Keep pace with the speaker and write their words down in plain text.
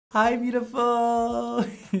Hi, beautiful.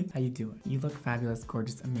 How you doing? You look fabulous,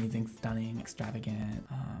 gorgeous, amazing, stunning, extravagant.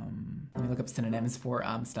 Let me look up synonyms for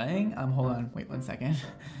stunning. Hold on, wait 1 second.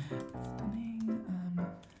 Stunning,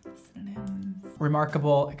 synonyms.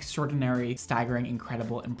 Remarkable, extraordinary, staggering,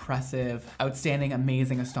 incredible, impressive, outstanding,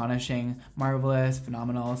 amazing, astonishing, marvelous,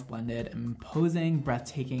 phenomenal, splendid, imposing,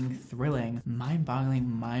 breathtaking, thrilling, mind-boggling,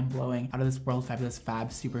 mind-blowing, out of this world, fabulous,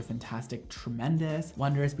 fab, super, fantastic, tremendous,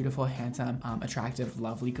 wondrous, beautiful, handsome, attractive,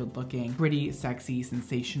 lovely, good-looking, pretty, sexy,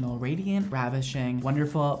 sensational, radiant, ravishing,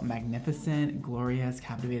 wonderful, magnificent, glorious,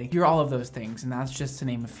 captivating. You're all of those things, and that's just to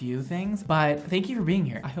name a few things. But thank you for being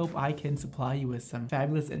here. I hope I can supply you with some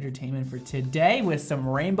fabulous entertainment for today with some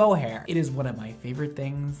rainbow hair. It is one of my favorite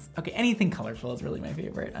things. Okay, anything colorful is really my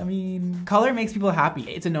favorite. I mean, color makes people happy.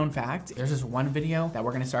 It's a known fact. There's this one video that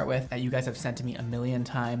we're gonna start with that you guys have sent to me a million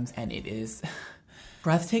times, and it is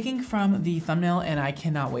breathtaking from the thumbnail, and I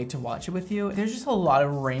cannot wait to watch it with you. There's just a lot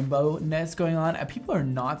of rainbow-ness going on. People are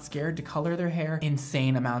not scared to color their hair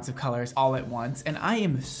insane amounts of colors all at once, and I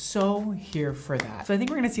am so here for that. So I think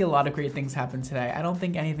we're gonna see a lot of great things happen today. I don't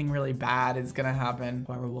think anything really bad is gonna happen.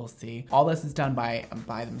 However, we'll see. All this is done by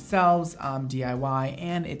themselves, DIY,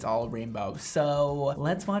 and it's all rainbow. So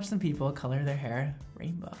let's watch some people color their hair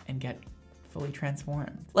rainbow and get fully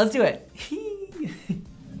transformed. Let's do it.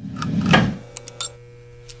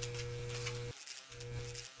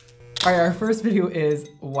 All right, our first video is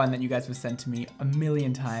one that you guys have sent to me a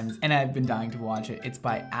million times, and I've been dying to watch it. It's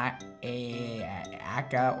by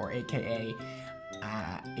Aka, or AKA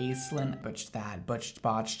Aislinn.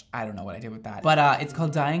 Botched. I don't know what I did with that. But it's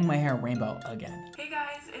called Dyeing My Hair Rainbow Again. Hey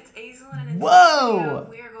guys, it's Aislinn, and whoa!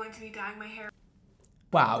 We are going to be dyeing my hair.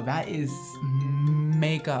 Wow, that is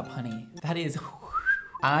makeup, honey. That is,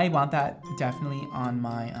 I want that definitely on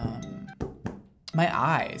my my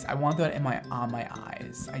eyes. I want that on my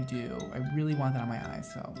eyes. I do. I really want that on my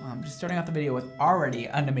eyes. So just starting off the video with already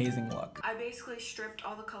an amazing look. I basically stripped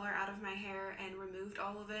all the color out of my hair and removed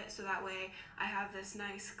all of it, so that way I have this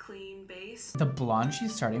nice clean base. The blonde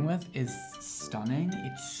she's starting with is stunning.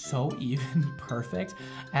 It's so even, perfect.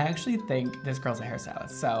 I actually think this girl's a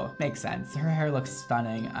hairstylist, so makes sense. Her hair looks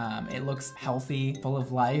stunning. It looks healthy, full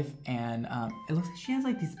of life, and it looks like she has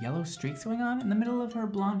like these yellow streaks going on in the middle of her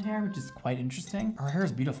blonde hair, which is quite interesting. Her hair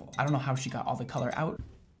is beautiful. I don't know how she got all the color out.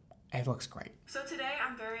 It looks great. So today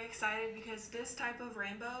I'm very excited because this type of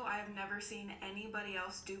rainbow I have never seen anybody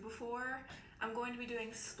else do before. I'm going to be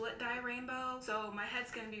doing split dye rainbow. So my head's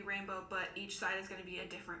going to be rainbow, but each side is going to be a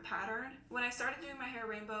different pattern. When I started doing my hair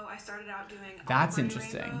rainbow, I started out doing that's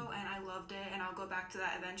interesting rainbow, and I loved it, and I'll go back to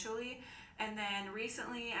that eventually. And then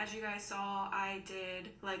recently, as you guys saw, I did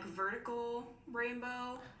like vertical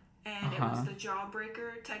rainbow. And it was the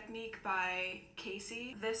Jawbreaker technique by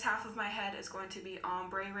Casey. This half of my head is going to be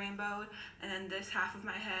ombre rainbowed, and then this half of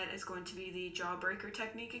my head is going to be the Jawbreaker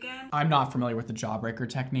technique again. I'm not familiar with the Jawbreaker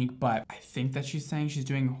technique, but I think that she's saying she's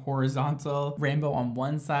doing horizontal rainbow on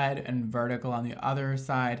one side and vertical on the other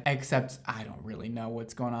side, except I don't really know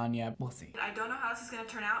what's going on yet. We'll see. I don't know how this is going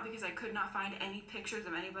to turn out because I could not find any pictures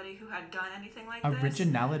of anybody who had done anything like this.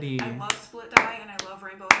 Originality. I love split dye and I love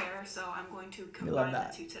rainbow hair, so I'm going to combine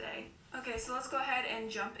the two today. Okay, so let's go ahead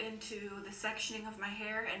and jump into the sectioning of my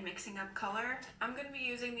hair and mixing up color. I'm going to be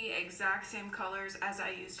using the exact same colors as I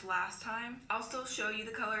used last time. I'll still show you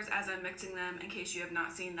the colors as I'm mixing them in case you have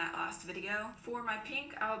not seen that last video. For my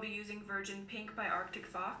pink, I'll be using Virgin Pink by Arctic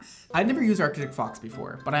Fox. I've never used Arctic Fox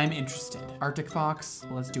before, but I'm interested. Arctic Fox,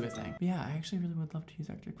 let's do a thing. Yeah, I actually really would love to use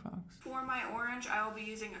Arctic Fox. For my orange, I will be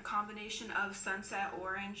using a combination of Sunset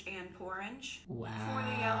Orange and Porange. Wow. For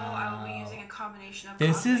the yellow, I will be using a combination of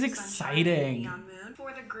this is Cosmic exciting. Neon Moon.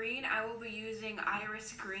 For the green, I will be using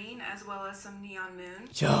Iris Green as well as some Neon Moon.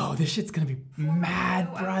 Yo, this shit's gonna be mad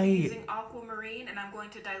blue, bright. I will be using Aquamarine, and I'm going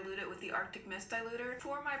to dilute it with the Arctic Mist Diluter.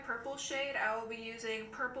 For my purple shade, I will be using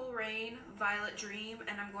Purple Rain, Violet Dream,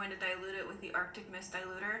 and I'm going to dilute it with the Arctic Mist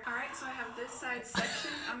Diluter. Alright, so I have this side section.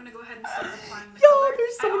 I'm going to go ahead and start applying the color.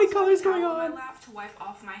 There's so many colors going on. I also have a towel on my lap to wipe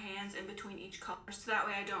off my hands in between each color, so that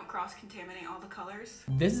way I don't cross-contaminate all the colors.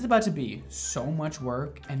 This is about to be so much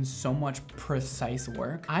work and so much precise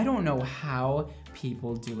work. I don't know how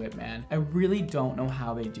people do it, man. I really don't know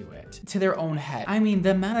how they do it to their own head. I mean,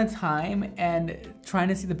 the amount of time and trying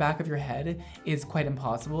to see the back of your head is quite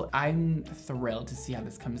impossible. I'm thrilled to see how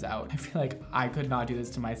this comes out. I feel like I could not do this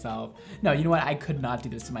to myself. No, you know what? I could not do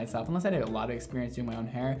this to myself unless I had a lot of experience doing my own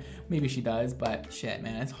hair. Maybe she does, but shit,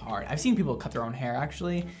 man, it's hard. I've seen people cut their own hair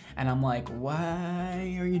actually, and I'm like,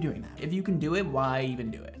 why are you doing that? If you can do it, why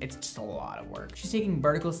even do it? It's just a lot of work. She's taking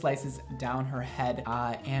vertical slices down her head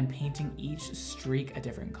and painting each strip streak a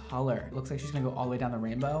different color. It looks like she's gonna go all the way down the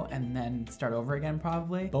rainbow and then start over again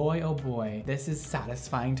probably. Boy, oh boy, this is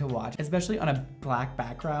satisfying to watch, especially on a black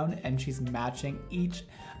background, and she's matching each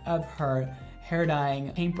of her hair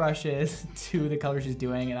dyeing paintbrushes to the color she's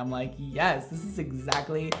doing, and I'm like, yes, this is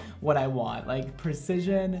exactly what I want. Like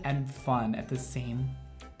precision and fun at the same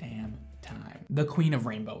damn time. The queen of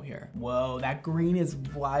rainbow here. Whoa, that green is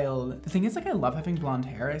wild. The thing is, like, I love having blonde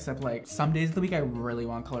hair, except like some days of the week I really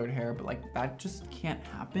want colored hair, but like that just can't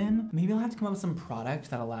happen. Maybe I'll have to come up with some product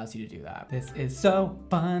that allows you to do that. This is so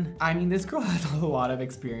fun. I mean, this girl has a lot of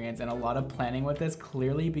experience and a lot of planning with this,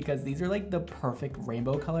 clearly, because these are like the perfect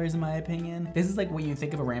rainbow colors in my opinion. This is like when you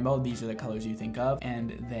think of a rainbow, these are the colors you think of,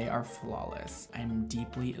 and they are flawless. I'm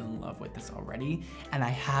deeply in love with this already, and I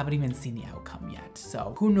haven't even seen the outcome yet.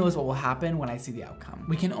 So who knows what will happen when I see the outcome.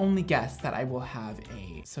 We can only guess that I will have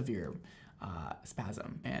a severe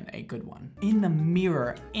spasm, and a good one. In the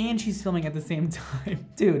mirror, and she's filming at the same time.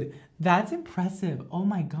 Dude, that's impressive. Oh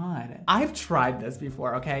my God. I've tried this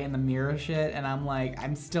before, okay, in the mirror shit, and I'm like,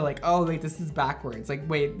 I'm still like, oh wait, this is backwards. Like,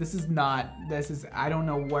 wait, this is not, this is, I don't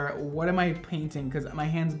know what am I painting? Because my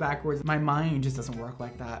hand's backwards. My mind just doesn't work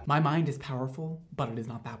like that. My mind is powerful, but it is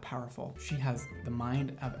not that powerful. She has the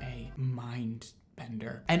mind of a mind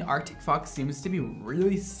bender. And Arctic Fox seems to be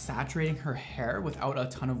really saturating her hair without a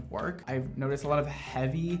ton of work. I've noticed a lot of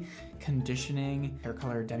heavy conditioning hair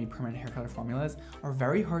color, demi-permanent hair color formulas are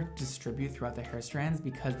very hard to distribute throughout the hair strands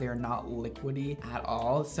because they are not liquidy at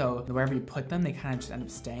all. So wherever you put them, they kind of just end up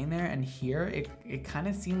staying there. And here, it kind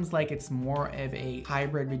of seems like it's more of a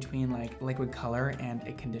hybrid between like liquid color and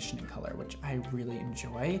a conditioning color, which I really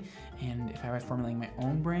enjoy. And if I was formulating my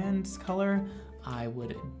own brand's color, I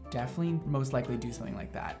would definitely most likely do something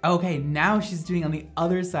like that. Okay, now she's doing on the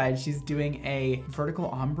other side, she's doing a vertical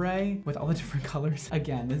ombre with all the different colors.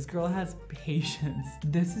 Again, this girl has patience.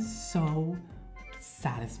 This is so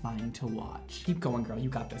satisfying to watch. Keep going, girl. You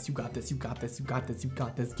got this. You got this. You got this. You got this. You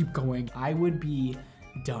got this. Keep going. I would be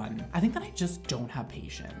done. I think that I just don't have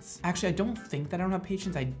patience. Actually, I don't think that I don't have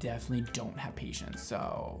patience. I definitely don't have patience.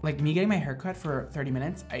 So like me getting my hair cut for 30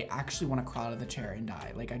 minutes, I actually want to crawl out of the chair and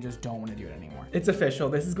die. Like I just don't want to do it anymore. It's official.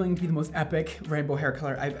 This is going to be the most epic rainbow hair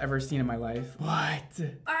color I've ever seen in my life. What?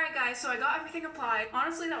 All right, guys, so I got everything applied.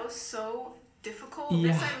 Honestly, that was so difficult.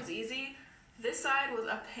 Yeah. This side was easy. This side was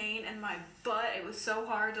a pain in my butt. It was so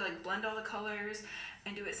hard to like blend all the colors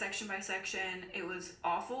and do it section by section. It was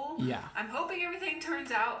awful. Yeah. I'm hoping everything turns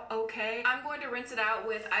out okay. I'm going to rinse it out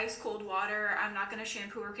with ice cold water. I'm not gonna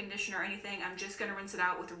shampoo or condition or anything. I'm just gonna rinse it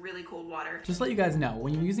out with really cold water. Just to let you guys know,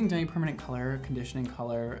 when you're using demi-permanent color, conditioning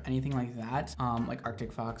color, anything like that, like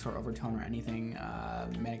Arctic Fox or Overtone or anything,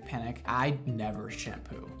 Manic Panic, I never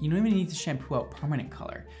shampoo. You don't even need to shampoo out permanent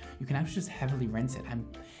color. You can actually just heavily rinse it. I'm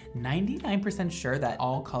 99% sure that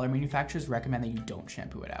all color manufacturers recommend that you don't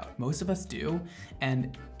shampoo it out. Most of us do,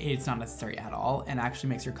 and it's not necessary at all, and actually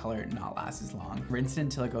makes your color not last as long. Rinse it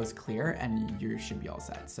until it goes clear, and you should be all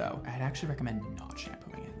set. So I'd actually recommend not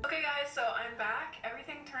shampooing it. Okay guys, so I'm back.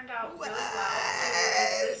 Everything turned out really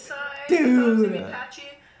well. This side Dude. was to be patchy,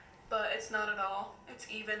 but it's not at all. It's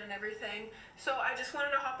even and everything. So I just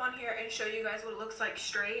wanted to hop on here and show you guys what it looks like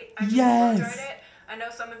straight. I just blow dried it. I know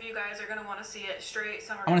some of you guys are gonna want to see it straight.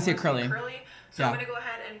 Some are gonna want to see it curly. So I'm gonna go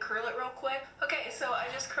ahead and curl it real quick. Okay, so I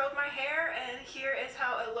just curled my hair, and here is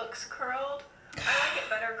how it looks curled. I like it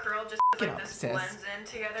better curled, just like this blends in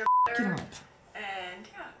together better. And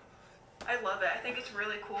yeah, I love it. I think it's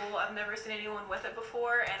really cool. I've never seen anyone with it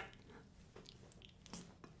before, and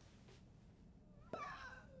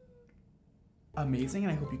amazing,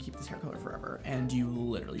 and I hope you keep this hair color forever and you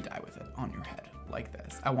literally die with it on your head like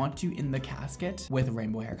this. I want you in the casket with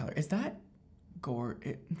rainbow hair color. Is that gore?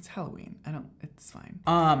 It's Halloween. It's fine.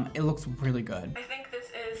 It looks really good. I think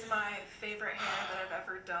this is my favorite hair that I've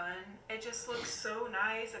ever done. It just looks so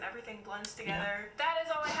nice and everything blends together. Yeah. That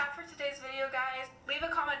is all I have for today's video, guys. Leave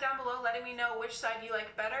a comment down below letting me know which side you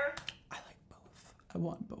like better. I like both. I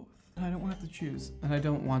want both. I don't want to choose, and I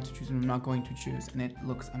don't want to choose, and I'm not going to choose, and it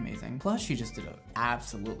looks amazing. Plus, she just did an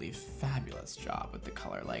absolutely fabulous job with the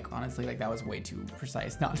color. Like, honestly, like that was way too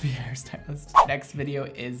precise not to be a hairstylist. Next video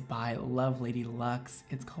is by Love Lady Lux.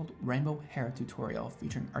 It's called Rainbow Hair Tutorial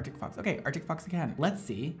featuring Arctic Fox. Okay, Arctic Fox again. Let's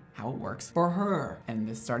see how it works for her. And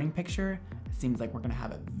this starting picture, it seems like we're gonna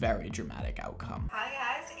have a very dramatic outcome. Hi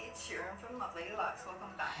guys, it's Sharon from Love Lady Lux.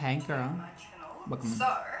 Welcome back hey, girl. to my channel. Welcome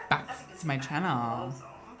back to my channel.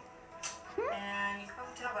 And you can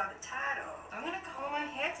probably tell by the title, I'm going to color my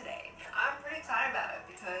hair today. I'm pretty excited about it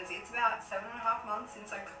because it's about 7.5 months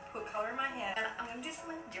since I put color in my hair, and I'm going to do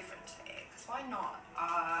something different today, because why not?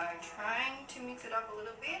 I'm trying to mix it up a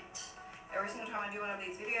little bit every single time I do one of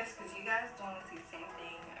these videos because you guys don't want to see the same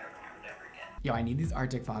thing over and over again. Yo, I need these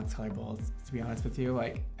Arctic Fox color bowls, to be honest with you.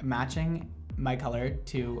 Like, matching my color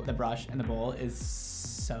to the brush and the bowl is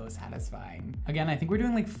so satisfying. Again, I think we're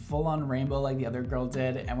doing like full on rainbow like the other girl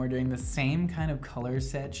did, and we're doing the same kind of color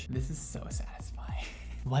stitch. This is so satisfying.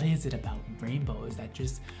 What is it about rainbows that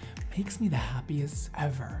just makes me the happiest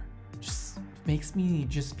ever? Just makes me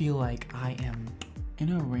just feel like I am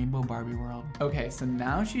in a rainbow Barbie world. Okay, so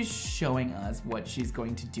now she's showing us what she's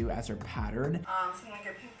going to do as her pattern. So I'm gonna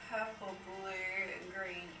go pink, purple, blue,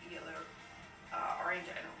 green, yellow, orange,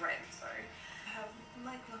 and red, sorry. I have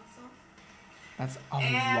my gloves on. That's a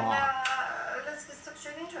lot. Let's get stuck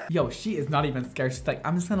straight into it. Yo, she is not even scared. She's like,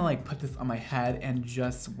 I'm just gonna like put this on my head and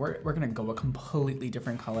just, we're gonna go a completely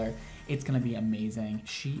different color. It's gonna be amazing.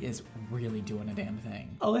 She is really doing a damn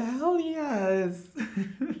thing. Oh, hell yes.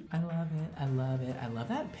 I love it, I love it. I love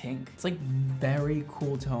that pink. It's like very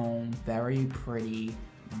cool tone, very pretty,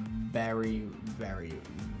 very, very,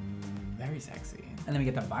 very sexy. And then we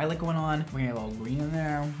get the violet going on. We get a little green in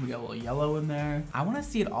there. We get a little yellow in there. I wanna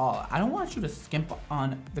see it all. I don't want you to skimp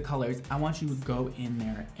on the colors. I want you to go in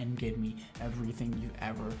there and give me everything you've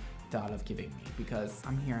ever thought of giving me, because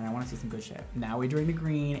I'm here and I wanna see some good shit. Now we're doing the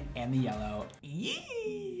green and the yellow.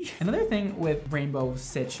 Yee! Another thing with rainbow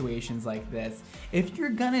situations like this, if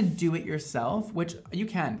you're gonna do it yourself, which you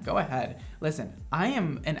can, go ahead. Listen, I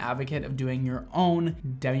am an advocate of doing your own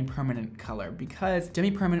demi-permanent color, because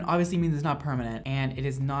demi-permanent obviously means it's not permanent and it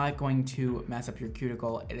is not going to mess up your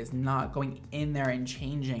cuticle. It is not going in there and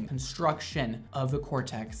changing construction of the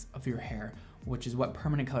cortex of your hair, which is what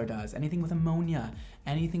permanent color does. Anything with ammonia,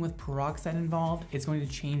 anything with peroxide involved, it's going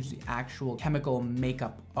to change the actual chemical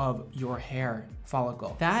makeup of your hair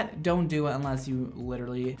follicle. That don't do it unless you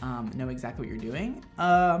literally know exactly what you're doing,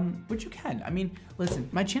 which you can. I mean, listen,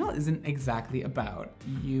 my channel isn't exactly about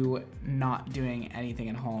you not doing anything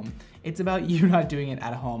at home. It's about you not doing it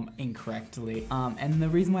at home incorrectly. And the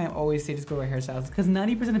reason why I always say just go to a hairstylist is because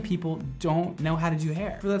 90% of people don't know how to do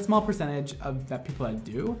hair. For that small percentage of that people that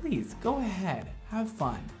do, please go ahead, have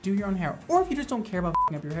fun, do your own hair. Or if you just don't care about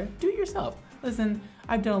f***ing up your hair, do it yourself. Listen,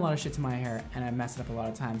 I've done a lot of shit to my hair and I've messed it up a lot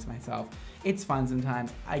of times myself. It's fun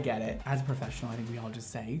sometimes, I get it. As a professional, I think we all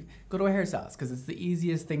just say, go to a hairstylist because it's the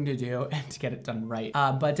easiest thing to do and to get it done right.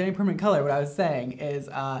 But demi-permanent color, what I was saying is,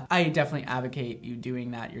 I definitely advocate you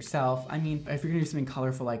doing that yourself. I mean, if you're gonna do something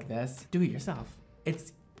colorful like this, do it yourself.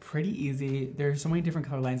 It's pretty easy. There's so many different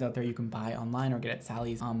color lines out there you can buy online or get at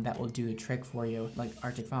Sally's that will do the trick for you, like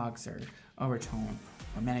Arctic Fox or Overtone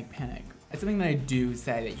or Manic Panic. It's something that I do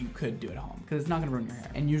say that you could do at home because it's not gonna ruin your hair,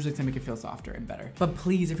 and usually it's gonna make it feel softer and better. But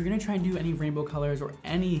please, if you're gonna try and do any rainbow colors or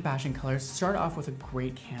any fashion colors, start off with a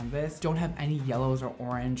great canvas. Don't have any yellows or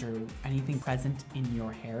orange or anything present in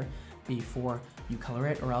your hair before you color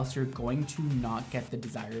it, or else you're going to not get the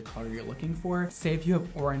desired color you're looking for. Say if you have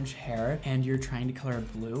orange hair and you're trying to color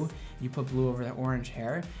it blue, you put blue over the orange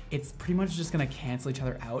hair, it's pretty much just gonna cancel each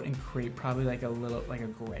other out and create probably like a little, like a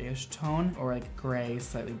grayish tone or like gray,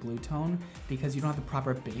 slightly blue tone, because you don't have the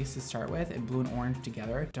proper base to start with, and blue and orange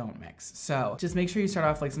together don't mix. So just make sure you start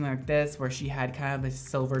off like something like this, where she had kind of a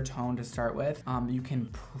silver tone to start with. You can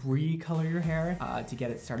pre-color your hair to get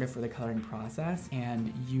it started for the coloring process,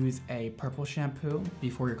 and use a purple shampoo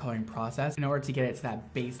before your coloring process in order to get it to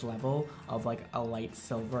that base level of like a light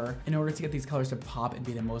silver, in order to get these colors to pop and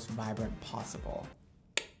be the most vibrant possible.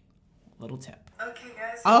 Little tip. Okay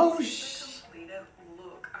guys, so oh this is the completed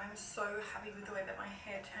look. I'm so happy with the way that my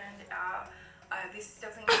hair turned out. This is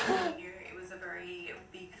definitely something new. It was a very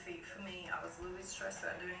big feat for me. I was a little bit stressed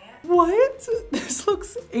about doing it. What? This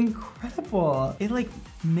looks incredible. It like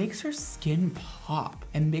makes her skin pop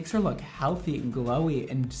and makes her look healthy and glowy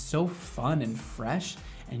and so fun and fresh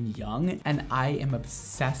and young, and I am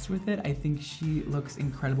obsessed with it. I think she looks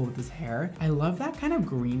incredible with this hair. I love that kind of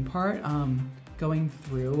green part going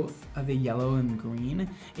through the yellow and green.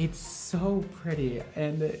 It's so pretty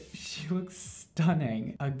and she looks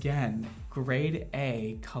stunning. Again, grade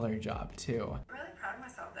A color job too. I'm really proud of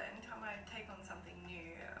myself that anytime I take on something new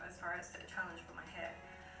as far as a challenge for my hair,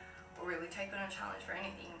 or really take on a challenge for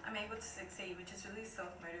anything, I'm able to succeed, which is really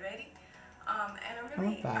self-motivating.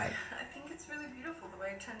 And I think it's really beautiful the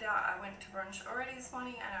way it turned out. I went to brunch already this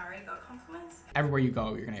morning and I already got compliments. Everywhere you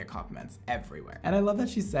go, you're gonna get compliments everywhere. And I love that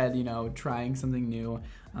she said, you know, trying something new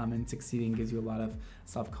and succeeding gives you a lot of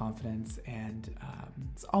self-confidence, and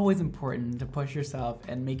it's always important to push yourself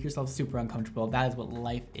and make yourself super uncomfortable. That is what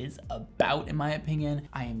life is about, in my opinion.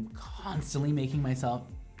 I am constantly making myself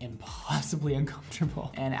impossibly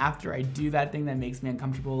uncomfortable. And after I do that thing that makes me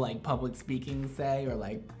uncomfortable, like public speaking, say, or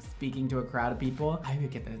like speaking to a crowd of people, I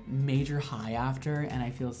would get the major high after, and I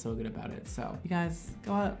feel so good about it. So you guys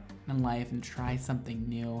go out in life and try something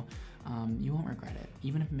new. You won't regret it.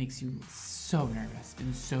 Even if it makes you so nervous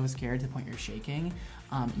and so scared to the point you're shaking,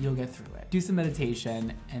 you'll get through it. Do some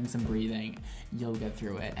meditation and some breathing. You'll get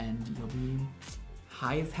through it and you'll be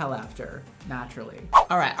high as hell after, naturally.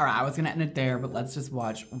 All right, I was gonna end it there, but let's just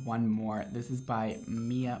watch one more. This is by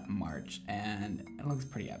Mia March, and it looks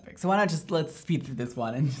pretty epic. So why not just, let's speed through this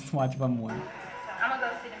one and just watch one more. I'm gonna go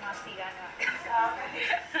sit in my seat, I know.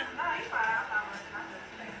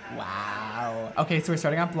 Wow. Okay, so we're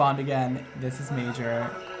starting off blonde again. This is major.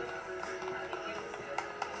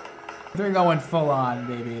 They're going full on,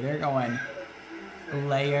 baby. They're going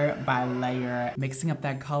layer by layer, mixing up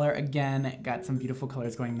that color again. Got some beautiful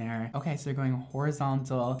colors going there. Okay, so they're going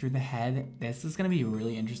horizontal through the head. This is gonna be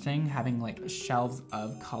really interesting, having like shelves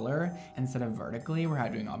of color instead of vertically. We're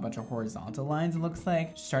doing a bunch of horizontal lines, it looks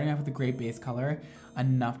like. Starting off with a great base color,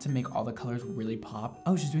 enough to make all the colors really pop.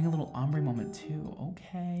 Oh, she's doing a little ombre moment too.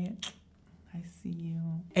 Okay. I see you.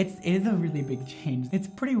 It is a really big change. It's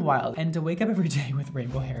pretty wild. And to wake up every day with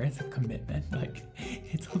rainbow hair is a commitment. Like,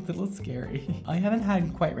 it's a little scary. I haven't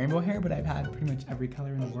had quite rainbow hair, but I've had pretty much every color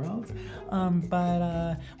in the world.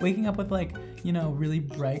 But waking up with like, you know, really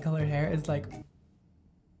bright colored hair is like,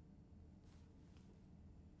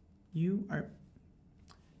 am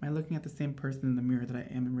I looking at the same person in the mirror that I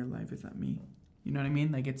am in real life? Is that me? You know what I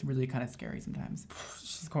mean? Like, it's really kind of scary sometimes.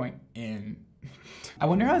 She's going in. I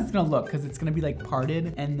wonder how it's gonna look, because it's gonna be like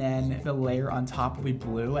parted, and then the layer on top will be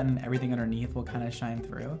blue, and then everything underneath will kind of shine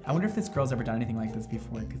through. I wonder if this girl's ever done anything like this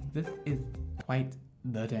before, because this is quite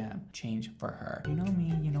the damn change for her. You know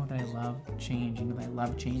me, you know that I love change, you know that I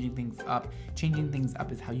love changing things up. Changing things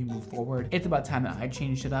up is how you move forward. It's about time that I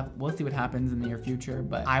changed it up. We'll see what happens in the near future,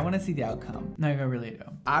 but I want to see the outcome. No, I really do.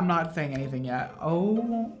 I'm not saying anything yet.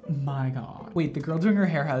 Oh my god. Wait, the girl doing her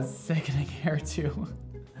hair has sickening hair too.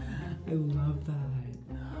 I love that.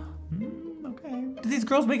 Okay. Do these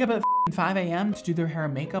girls wake up at 5 a.m. to do their hair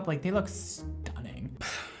and makeup? Like, they look stunning.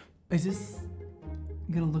 Is this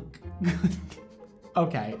gonna look good?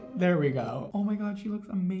 Okay, there we go. Oh my god, she looks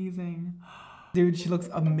amazing. Dude, she looks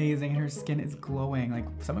amazing and her skin is glowing. Like,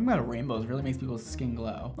 something about rainbows really makes people's skin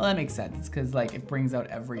glow. Well, that makes sense. It's because like it brings out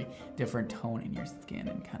every different tone in your skin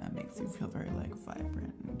and kind of makes you feel very like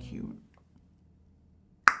vibrant and cute.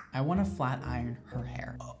 I want to flat iron her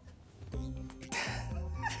hair. Oh.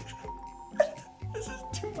 This is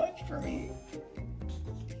too much for me.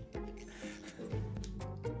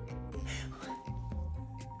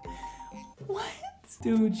 What?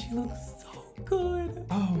 Dude, she looks so good.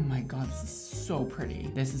 Oh my god, this is so pretty.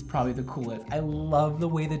 This is probably the coolest. I love the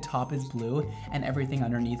way the top is blue and everything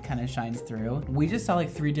underneath kind of shines through. We just saw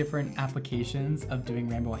like 3 different applications of doing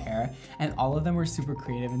rainbow hair, and all of them were super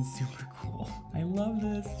creative and super cool. I love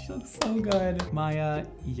this. She looks so good. Maya,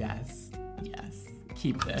 yes.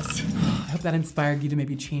 Keep this. I hope that inspired you to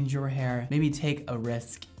maybe change your hair, maybe take a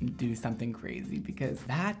risk and do something crazy, because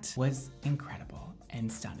that was incredible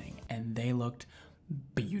and stunning, and they looked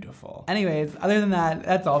beautiful. Anyways, other than that,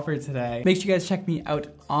 that's all for today. Make sure you guys check me out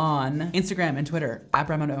on Instagram and Twitter at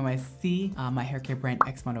 @BrianMondo_NYC, my hair care brand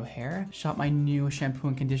XMondo Hair. Shop my new shampoo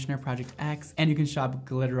and conditioner, Project X, and you can shop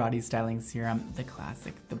Glitterati Styling Serum, the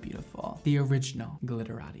classic, the beautiful, the original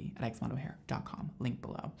Glitterati at xmondohair.com, link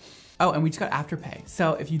below. Oh, and we just got Afterpay.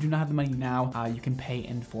 So if you do not have the money now, you can pay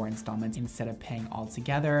in 4 installments instead of paying all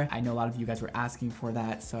together. I know a lot of you guys were asking for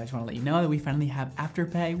that, so I just want to let you know that we finally have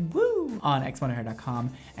Afterpay, woo, on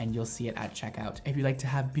xmondohair.com, and you'll see it at checkout. If you'd like to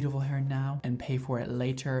have beautiful hair now and pay for it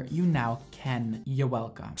later, you now can. You're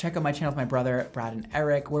welcome. Check out my channel with my brother, Brad and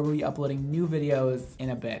Eric, where we'll be uploading new videos in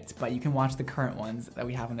a bit, but you can watch the current ones that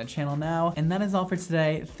we have on the channel now. And that is all for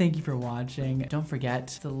today. Thank you for watching. Don't forget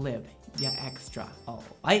to live your extra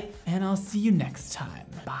life, and I'll see you next time.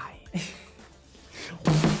 Bye.